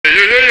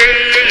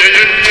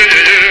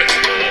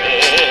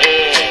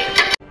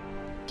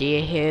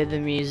hear the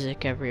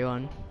music,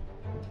 everyone,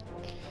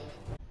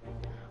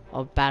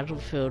 of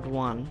Battlefield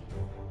 1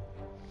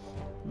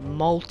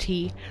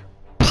 multiplayer.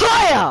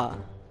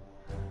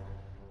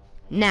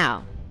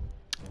 Now,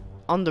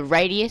 on the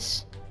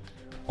Radius,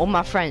 all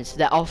my friends,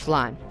 they're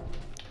offline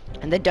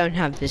and they don't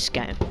have this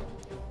game,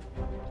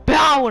 but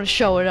I want to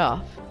show it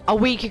off. A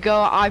week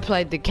ago I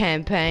played the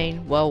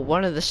campaign, well,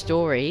 one of the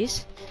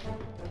stories,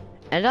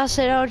 and I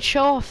said I would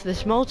show off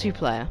this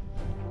multiplayer,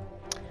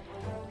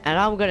 and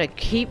I'm gonna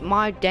keep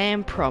my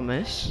damn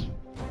promise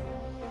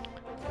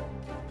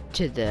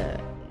to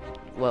the,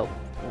 well,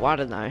 I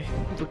don't know,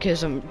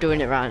 because I'm doing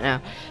it right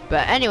now.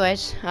 But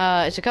anyways,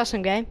 it's a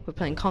custom game. We're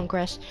playing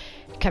Conquest,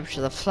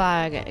 capture the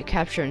flag,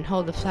 capture and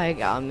hold the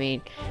flag. I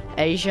mean,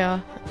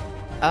 Asia.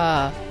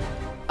 Yeah.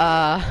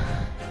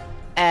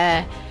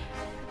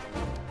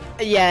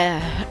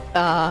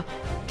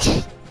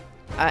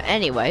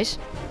 Anyways,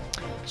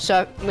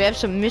 so we have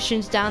some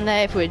missions down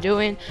there. If we're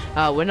doing,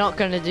 we're not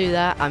gonna do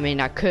that. I mean,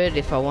 I could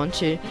if I want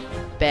to,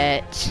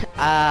 but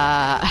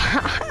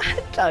I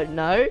don't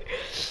know.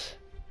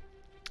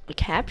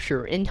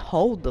 Capture and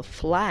hold the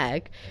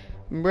flag.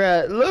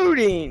 Bruh,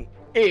 loading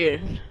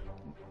in.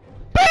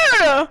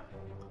 Better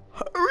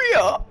hurry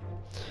up.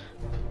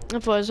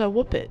 Otherwise I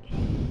whoop it.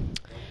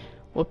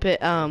 Whoop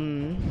it,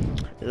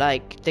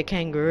 like the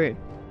kangaroo.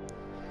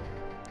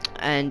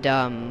 And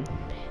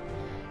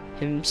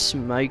him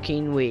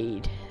smoking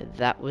weed.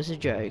 That was a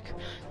joke.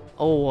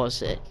 Or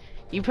was it?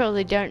 You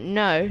probably don't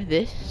know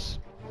this.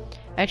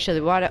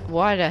 Actually, why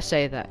did I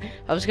say that?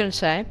 I was gonna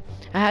say,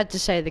 I had to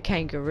say the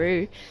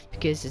kangaroo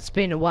because it's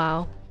been a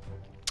while,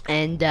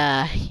 and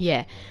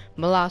yeah,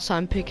 my last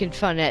time picking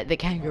fun at the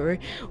kangaroo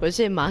was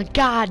in my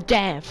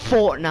goddamn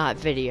Fortnite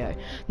video.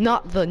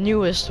 Not the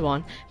newest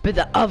one, but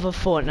the other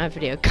Fortnite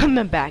video,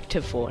 coming back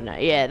to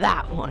Fortnite. Yeah,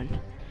 that one.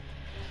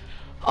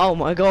 Oh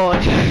my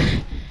god.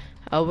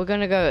 Oh, we're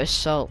gonna go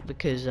assault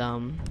because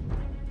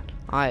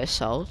I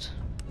assault.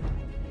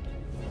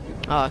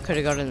 Oh, I could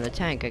have got in the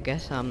tank. I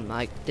guess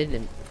like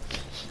didn't.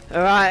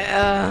 All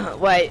right.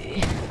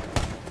 Wait.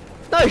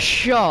 No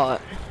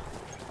shot.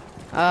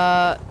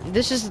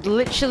 This is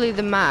literally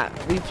the map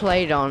we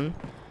played on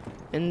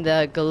in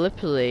the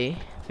Gallipoli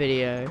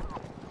video.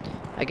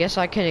 I guess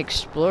I can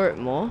explore it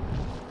more.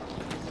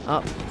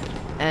 Oh,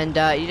 and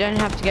you don't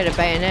have to get a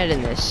bayonet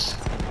in this.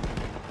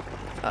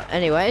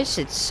 Anyways,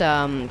 it's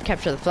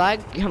capture the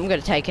flag. I'm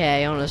gonna take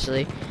A,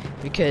 honestly,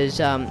 because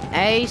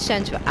A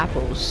stands for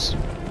apples.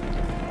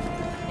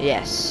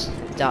 Yes,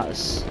 it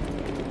does.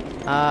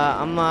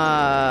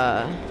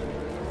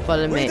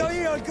 Follow me.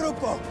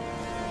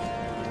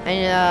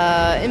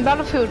 And in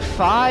Battlefield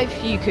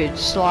 5 you could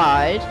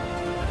slide,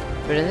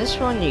 but in this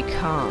one you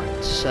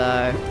can't,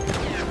 so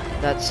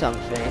that's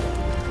something.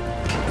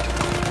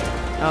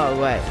 Oh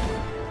wait,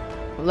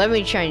 let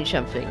me change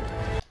something.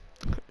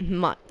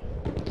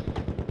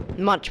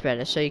 Much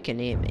better so you can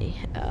hear me.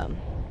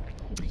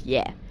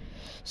 Yeah.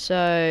 So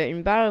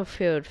in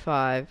Battlefield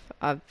 5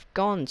 I've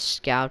gone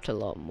scout a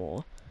lot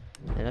more,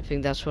 and I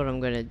think that's what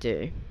I'm gonna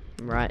do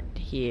right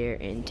here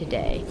in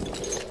today.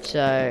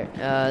 So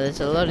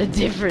there's a lot of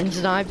different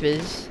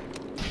snipers.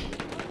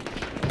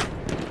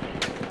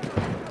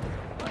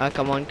 Oh,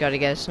 come on, gotta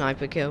get a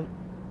sniper kill.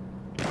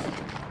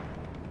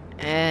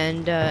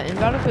 And in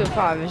Battlefield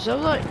 5 it's a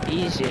lot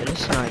easier to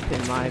snipe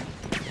in my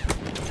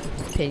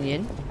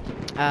opinion.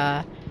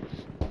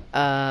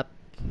 Alright,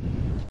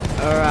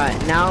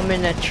 now I'm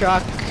in a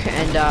truck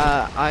and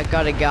I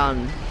got a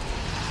gun.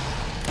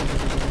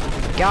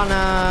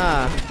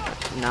 Gunner!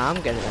 Nah,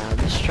 I'm getting out of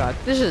this truck.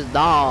 This is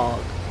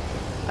dog.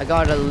 I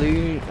got a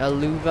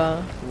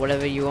luva,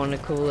 whatever you want to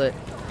call it.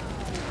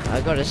 I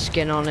got a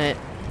skin on it.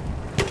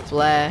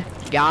 Flare.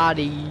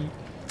 Gotti.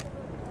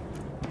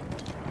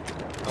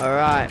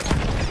 Alright.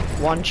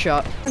 One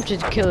shot.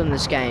 Just killing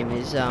this game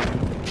is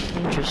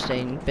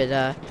interesting,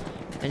 but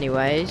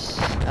anyways,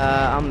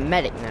 I'm a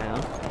medic now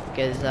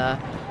because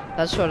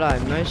that's what I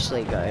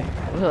mostly go.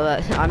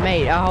 Well, I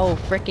made a whole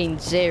freaking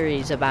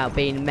series about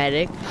being a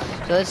medic,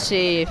 so let's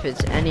see if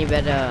it's any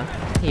better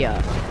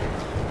here.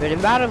 But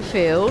in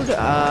Battlefield,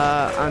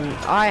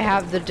 I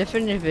have the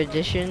definitive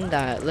edition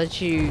that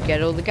lets you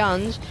get all the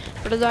guns,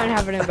 but I don't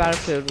have it in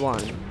Battlefield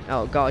 1.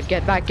 Oh god,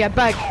 get back,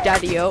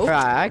 daddy-o!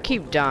 Right, I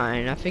keep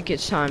dying. I think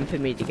it's time for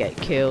me to get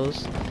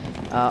kills.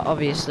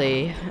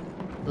 Obviously,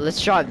 let's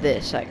try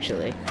this,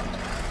 actually.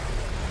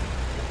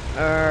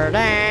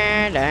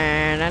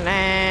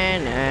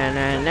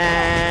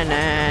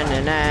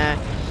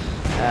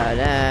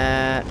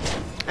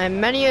 And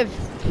many of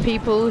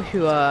people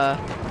who are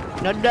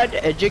not that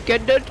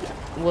educated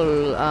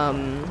will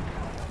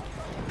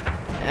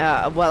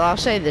well, I'll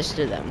say this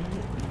to them: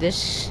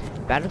 this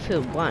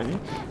Battlefield 1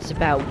 is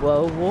about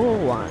World War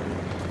 1,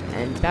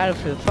 and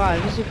Battlefield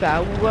 5 is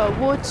about World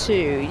War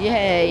 2.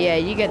 Yeah,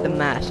 you get the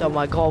mass. Oh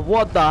my god,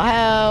 what the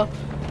hell?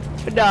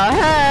 What the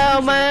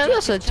hell, man?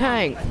 That's a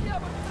tank.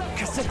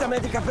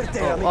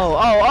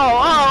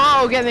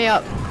 Oh, get me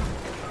up.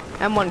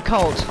 M1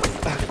 Colt.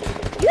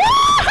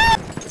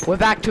 We're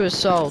back to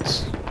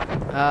assault.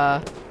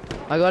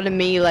 I gotta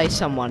melee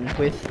someone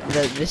with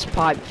this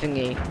pipe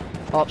thingy.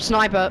 Oh,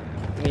 sniper.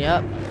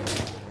 Yep.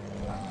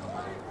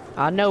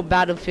 I know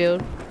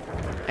battlefield.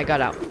 I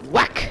gotta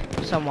whack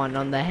someone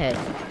on the head.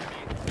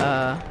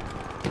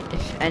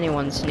 If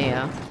anyone's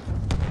near.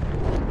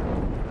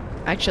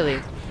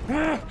 Actually.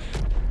 No.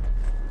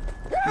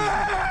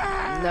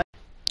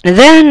 And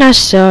then I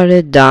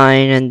started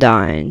dying and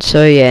dying.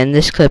 So yeah, in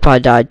this clip I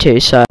died too,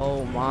 so.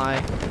 Oh my.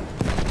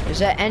 Is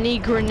there any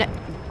grenada?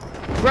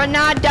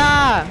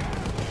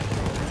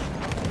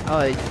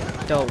 Oh,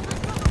 dope.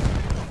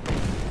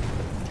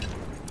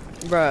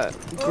 Bruh,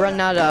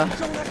 granada.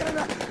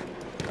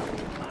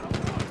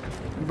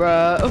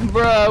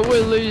 Bruh,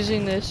 we're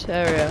losing this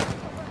area.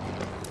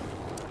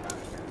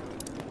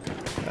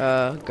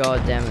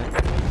 God damn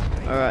it.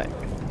 Alright.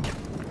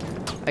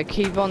 I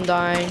keep on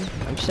dying.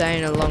 I'm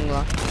staying a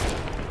longer.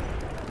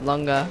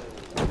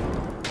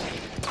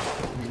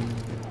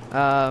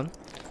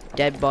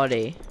 Dead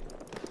body.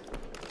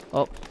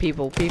 Oh,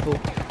 people.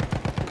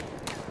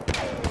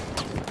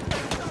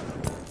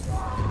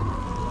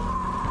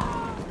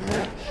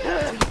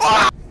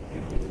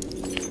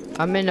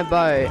 I'm in a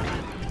boat.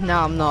 No,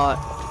 I'm not.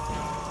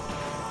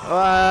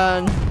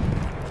 Run.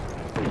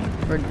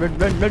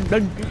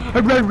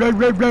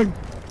 Run.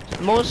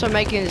 I'm also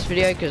making this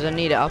video because I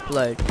need to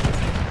upload.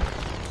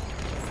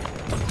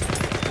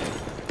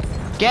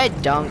 Get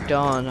dunked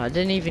on. I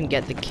didn't even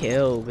get the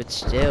kill, but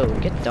still,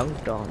 get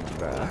dunked on,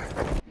 bro.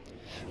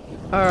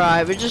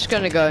 Alright, we're just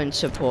gonna go and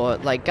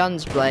support, like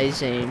guns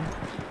blazing.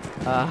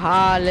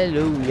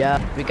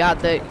 Hallelujah. We got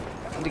the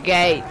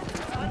gate.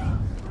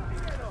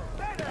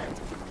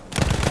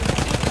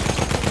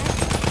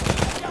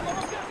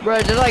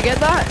 Bro, did I get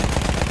that?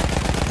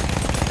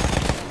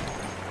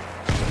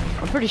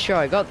 I'm pretty sure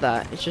I got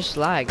that. It's just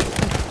lag.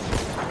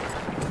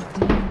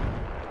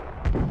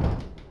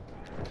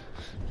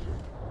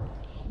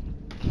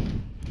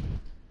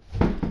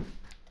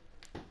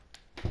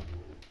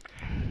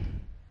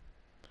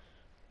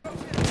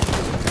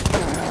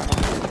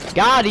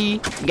 Got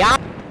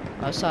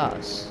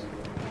us.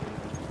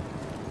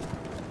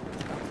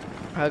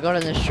 I got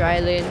an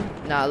Australian.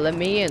 Nah, let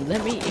me in,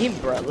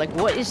 bro. Like,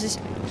 what is this?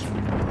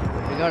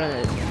 We got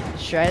an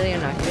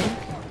Australian, I think.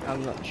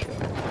 I'm not sure.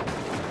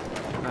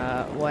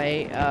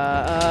 Wait.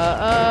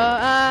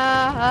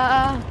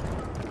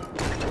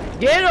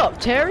 Get up,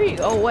 Terry.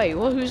 Oh wait,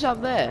 well, who's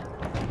up there?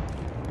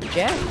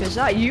 Jeff, is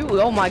that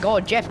you? Oh my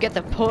God, Jeff, get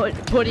the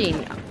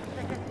pudding.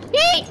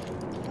 Yeet!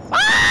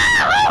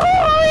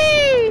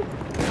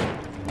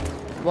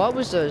 What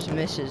was those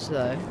misses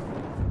though?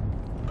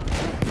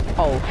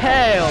 Oh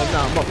hell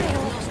no!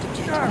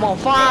 I'm on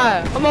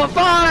fire! I'm on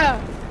fire!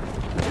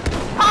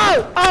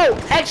 Oh!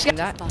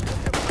 That.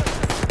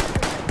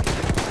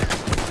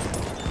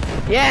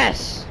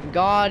 Yes!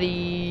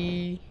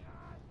 Gotti!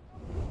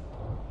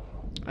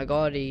 I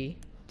got it.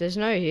 There's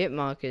no hit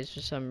markers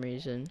for some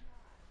reason.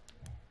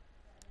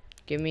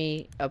 Give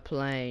me a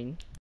plane.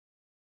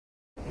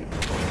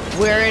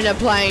 We're in a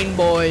plane,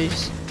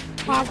 boys.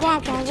 Wah, wah,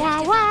 wah,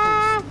 wah,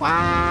 wah,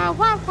 wah,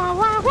 wah, wah,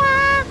 wah,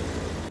 wah.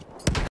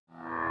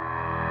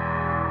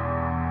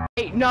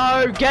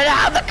 No, get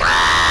out of the car!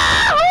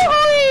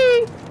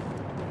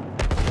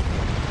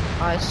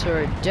 I saw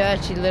a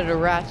dirty little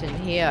rat in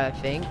here, I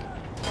think.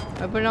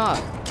 Open up.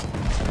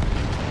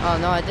 Oh,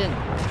 no, I didn't.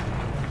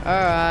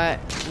 Alright,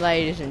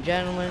 ladies and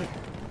gentlemen.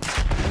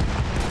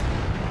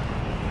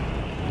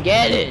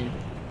 Get in!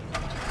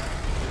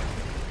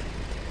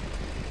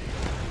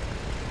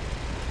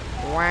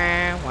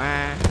 Wah,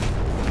 wah.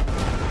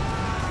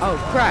 Oh,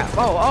 crap.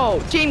 Oh,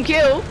 team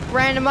kill!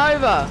 Ran him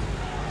over!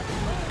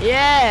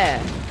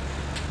 Yeah!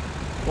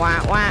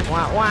 Wah, wah,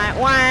 wah, wah,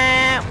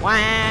 wah,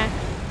 wah.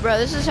 Bro,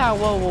 this is how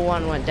World War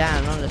I went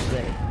down,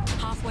 honestly.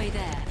 Halfway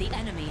there, the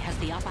enemy has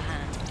the upper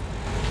hand.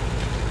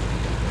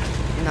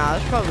 Nah,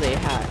 that's probably a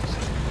hack.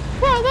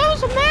 Bro, that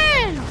was a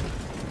man!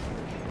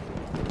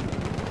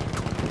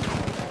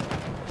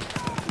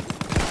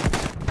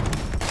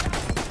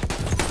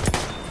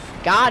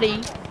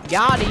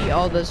 Gotti!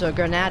 Oh, there's a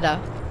granada.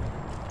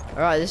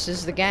 Alright, this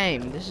is the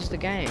game.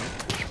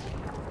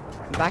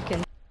 I'm back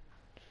in.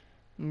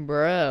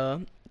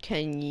 Bro,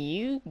 can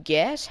you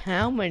guess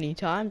how many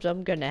times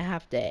I'm gonna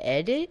have to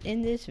edit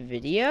in this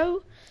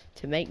video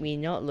to make me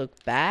not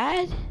look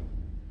bad?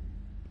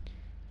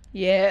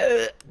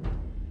 Yeah.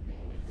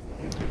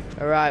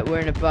 Alright, we're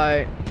in a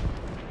boat.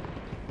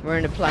 We're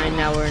in a plane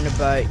now, we're in a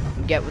boat.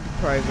 Get with the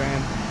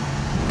program.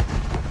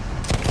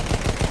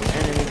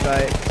 Enemy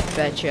boat.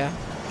 Betcha.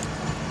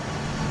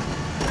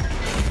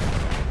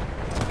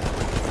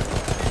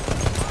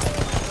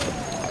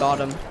 Got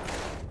him.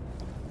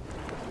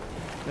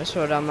 That's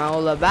what I'm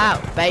all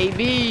about,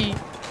 baby.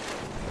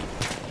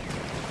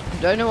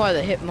 Don't know why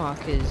the hit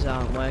markers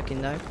aren't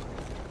working though.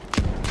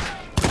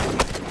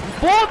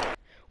 What?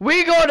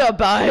 We got a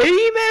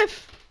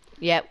behemoth.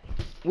 Yep,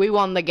 we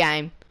won the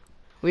game.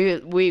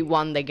 We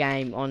won the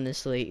game,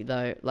 honestly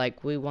though.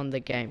 Like, we won the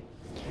game.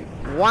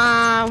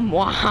 Wah,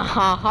 wah,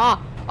 ha,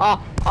 ha.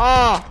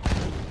 Oh.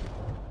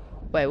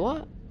 Wait,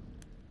 what?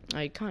 Oh,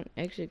 you can't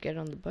exit, get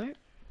on the boat?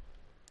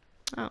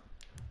 Oh.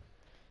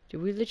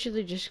 Did we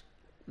literally just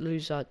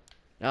lose our...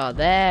 Oh,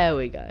 there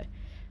we go.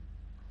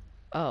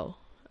 Oh.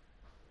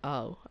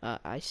 Oh,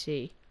 I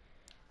see.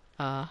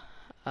 Oh,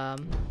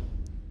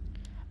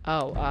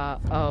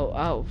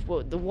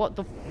 what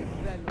the...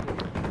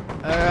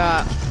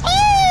 Oh,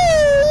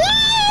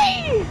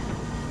 way!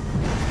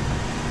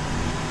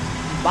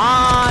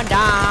 Ba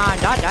da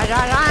da da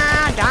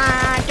da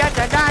da da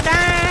da da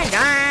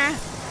da.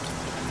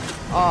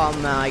 Oh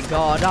my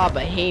god, our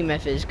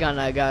behemoth is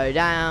gonna go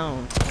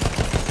down.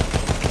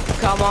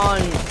 Come on,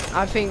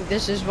 I think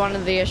this is one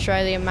of the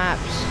Australian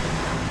maps.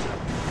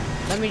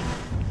 Let me...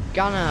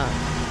 Gunner.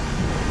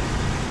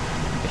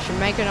 We should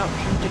make an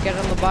option to get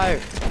on the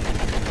boat.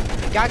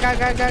 Go, go,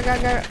 go, go,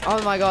 go, go.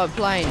 Oh my god,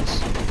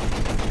 planes.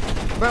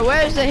 Bro,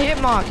 where's the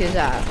hit markers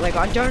at? Like,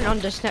 I don't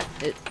understand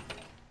it.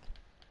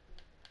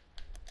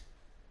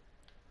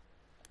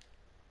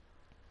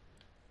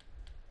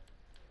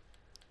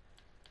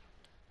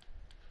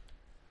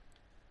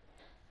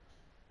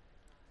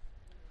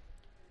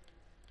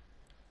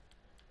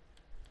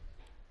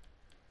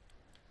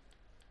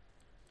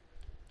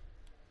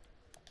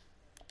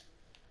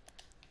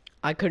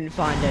 I couldn't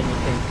find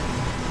anything.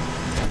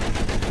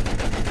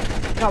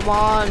 Come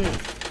on.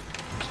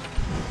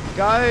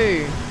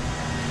 Go.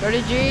 Go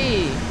to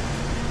G.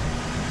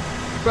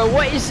 Bro,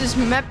 what is this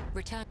map?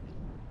 Return.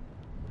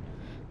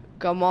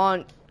 Come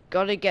on.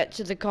 Gotta get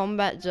to the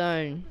combat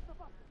zone.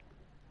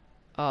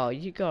 Oh,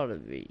 you gotta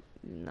be...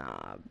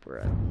 Nah,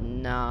 bro.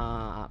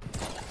 Nah.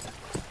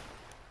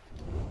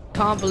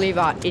 Can't believe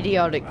our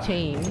idiotic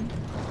team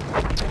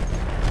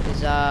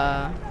is,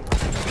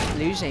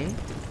 losing.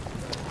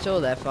 It's all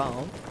their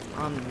fault.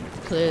 I'm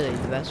clearly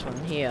the best one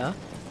here.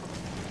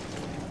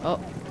 Oh,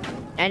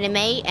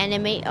 enemy,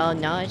 enemy. Oh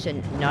no, it's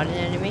not an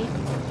enemy.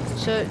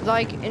 So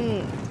like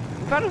in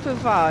Battlefield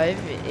 5,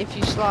 if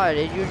you slide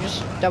it, you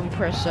just double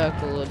press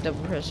circle or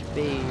double press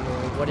B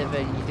or whatever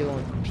you do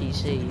on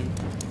PC.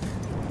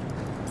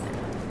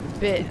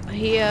 But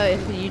here,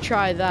 if you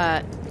try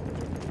that,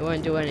 it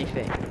won't do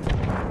anything.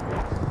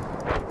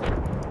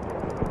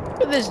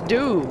 Look at this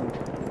dude.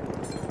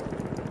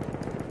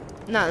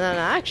 No,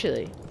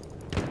 actually.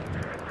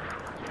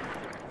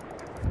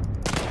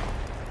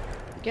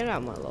 Get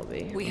out of my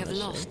lobby. We have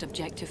lost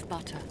objective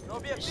butter.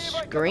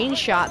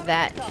 Screenshot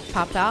that,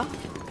 Papa.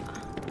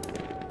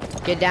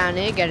 Get down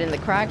here, get in the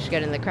cracks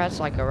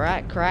like a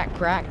rat. Crack,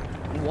 crack.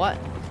 What?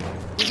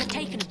 We have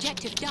taken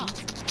objective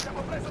Duff.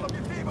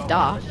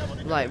 Duff?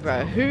 Like,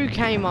 bro, who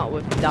came up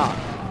with Duff?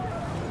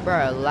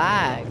 Bro,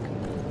 lag.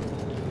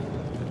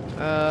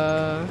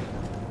 I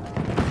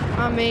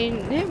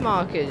mean, hit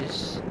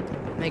markers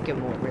make it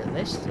more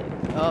realistic.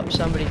 Oh,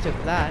 somebody took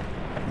that.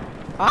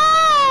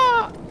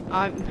 Ah!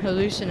 I'm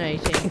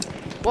hallucinating.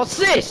 What's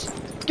this?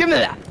 Give me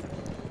that!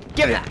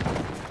 Give me that!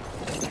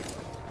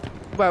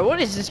 Bro, what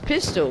is this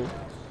pistol?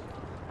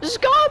 This is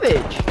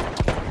garbage!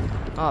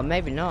 Oh,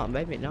 maybe not,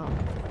 maybe not.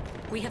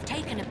 We have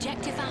taken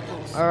objective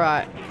apples.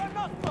 Alright.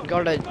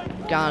 Got a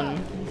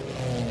gun.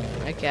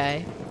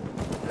 Okay.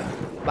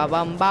 Ba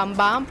bum bum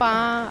bum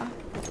ba.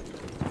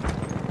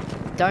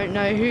 Don't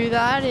know who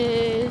that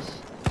is.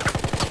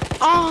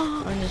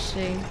 Oh,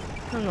 honestly,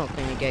 I'm not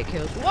gonna get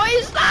killed. What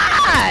is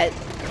that?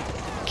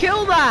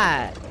 Kill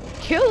that!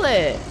 Kill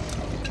it!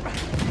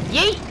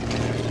 Yeet!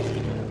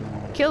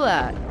 Kill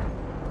that.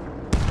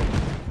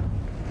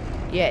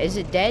 Yeah, is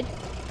it dead?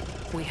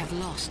 We have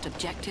lost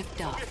objective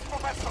Duff.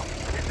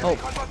 Oh.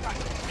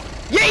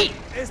 Yeet!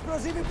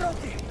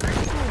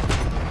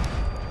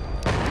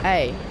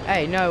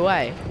 Hey, no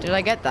way. Did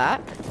I get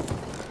that?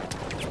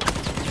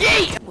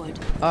 Yeet!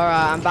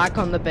 Alright, I'm back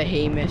on the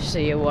behemoth,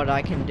 see what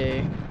I can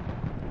do.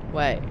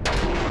 Wait.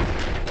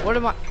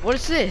 What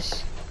is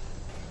this?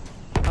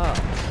 Oh.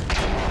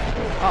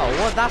 Oh,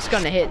 what? That's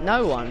gonna hit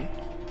no one.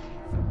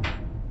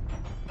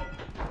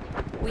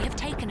 We have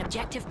taken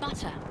objective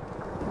butter.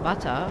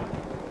 Butter?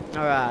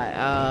 Alright,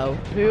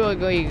 who are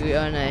we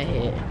gonna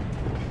hit?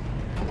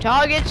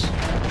 Targets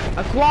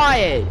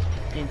acquired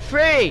in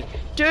 3,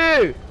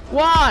 2,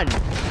 1.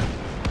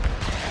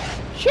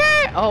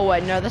 Shit! Oh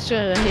wait, no, that's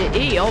gonna hit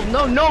E. Oh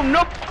no, no,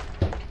 no!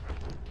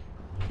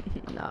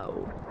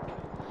 No.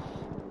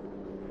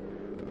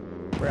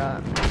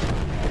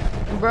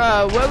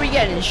 Bruh, where are we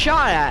getting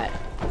shot at?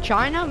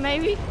 China,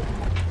 maybe?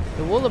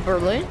 The wall of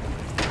Berlin?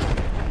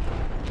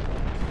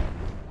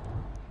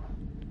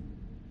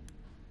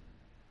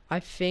 I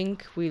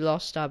think we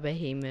lost our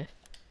behemoth.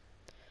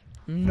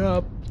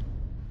 Nope.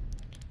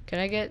 Can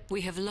I get...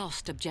 We have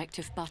lost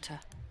objective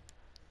butter.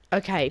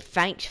 Okay,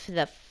 thanks for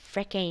the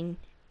fricking...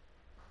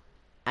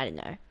 I don't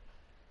know. I'm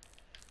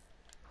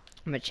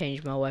gonna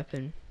change my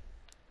weapon.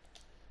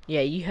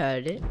 Yeah, you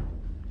heard it.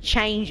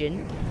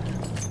 Changing.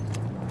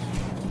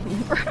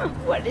 Bro,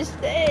 what is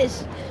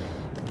this?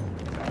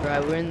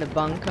 Right, we're in the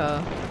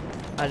bunker.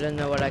 I don't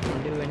know what I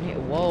can do in here.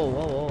 Whoa,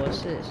 whoa, whoa,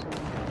 what's this?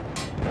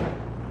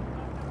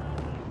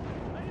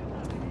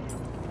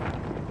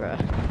 Bruh.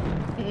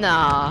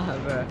 Nah,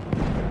 bruh.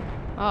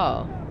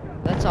 Oh,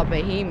 that's our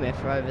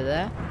behemoth over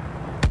there.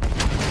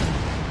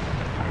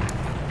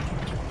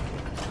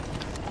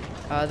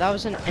 That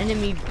was an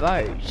enemy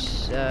boat,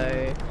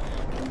 so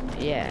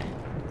yeah,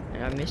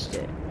 and I missed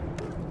it.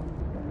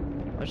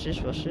 Watch this,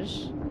 watch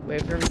this.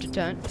 Wait for him to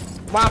turn.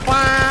 Wah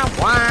wah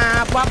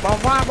wah wah wah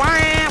wah wah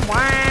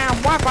wah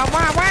wah wah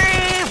wah wah.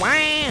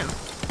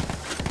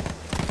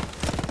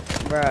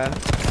 Bruh.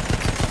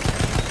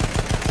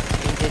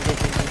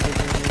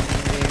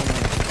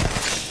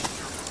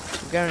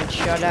 I'm getting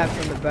shot at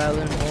from the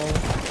Berlin Wall.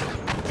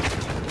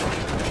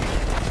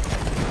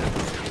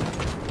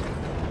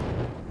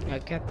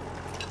 Okay.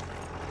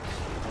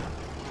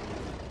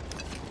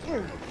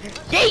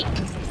 Yeet!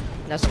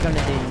 That's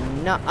gonna do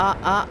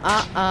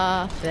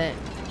nothing.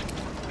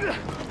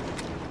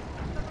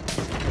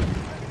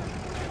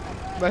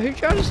 Bro, who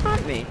tried to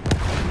snipe me?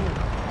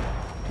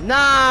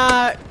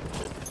 Nah!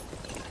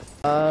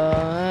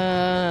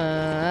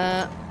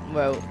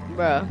 Well,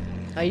 bro,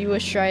 are you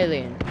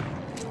Australian?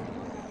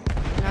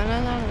 No.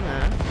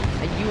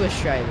 Are you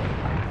Australian?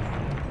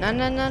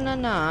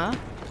 No.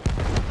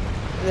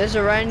 There's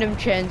a random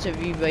chance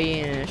of you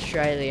being an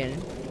Australian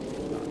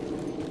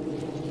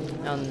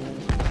on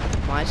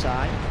my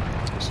side.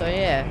 So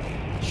yeah,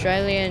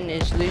 Australian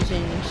is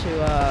losing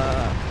to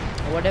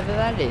whatever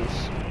that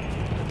is.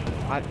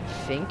 I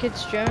think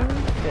it's German,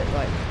 but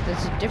like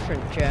there's a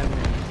different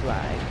German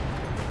flag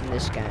in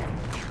this game.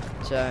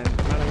 So I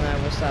don't know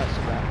what that's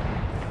about.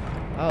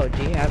 Oh,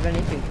 do you have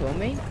anything for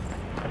me?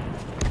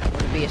 Want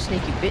to be a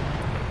sneaky bit?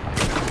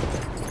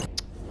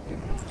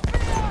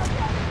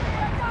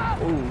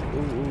 Ooh.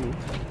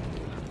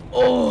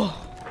 Oh!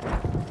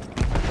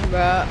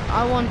 Bruh,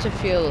 I want to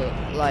feel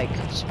like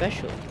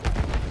special.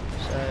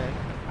 So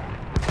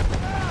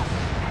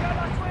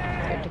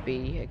good to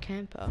be a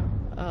camper.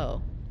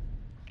 Oh.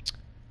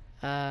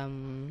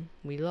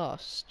 We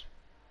lost.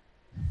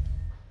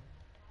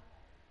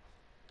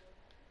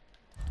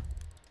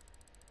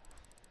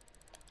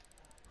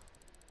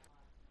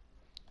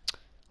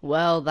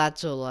 Well,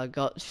 that's all I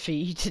got for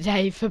you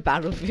today for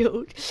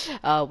Battlefield.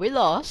 We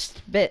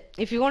lost, but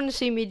if you want to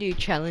see me do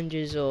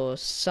challenges or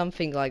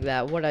something like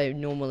that, what I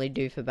normally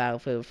do for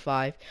Battlefield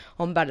 5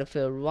 on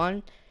Battlefield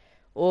 1,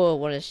 or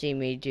want to see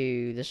me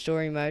do the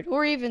story mode,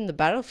 or even the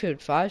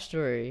Battlefield 5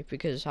 story,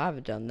 because I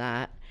haven't done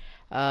that,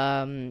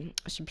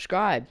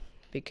 subscribe,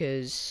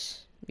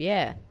 because,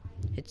 yeah,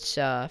 it's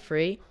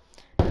free,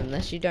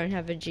 unless you don't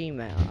have a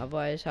Gmail,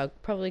 otherwise I'll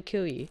probably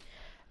kill you.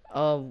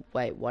 Oh,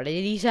 wait, what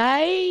did he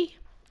say?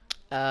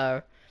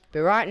 But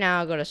right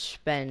now I gotta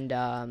spend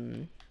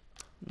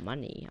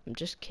money. I'm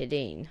just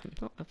kidding. I'm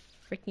not a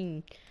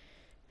freaking.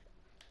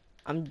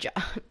 I'm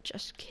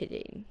just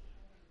kidding.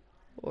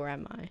 Or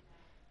am I?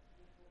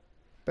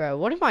 Bro,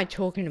 what am I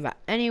talking about?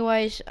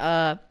 Anyways,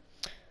 yeah,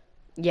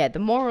 the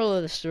moral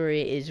of the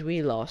story is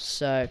we lost.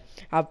 So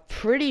I'm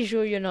pretty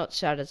sure you're not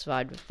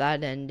satisfied with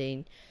that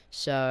ending.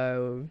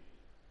 So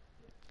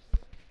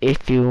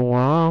if you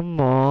want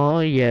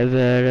more, you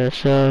better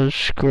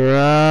subscribe.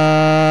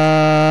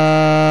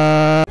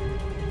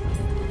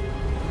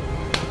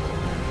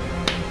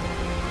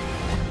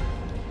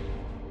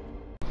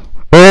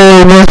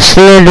 Hey, what's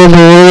the end of the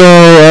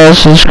video?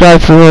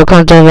 Subscribe for more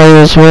content like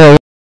this.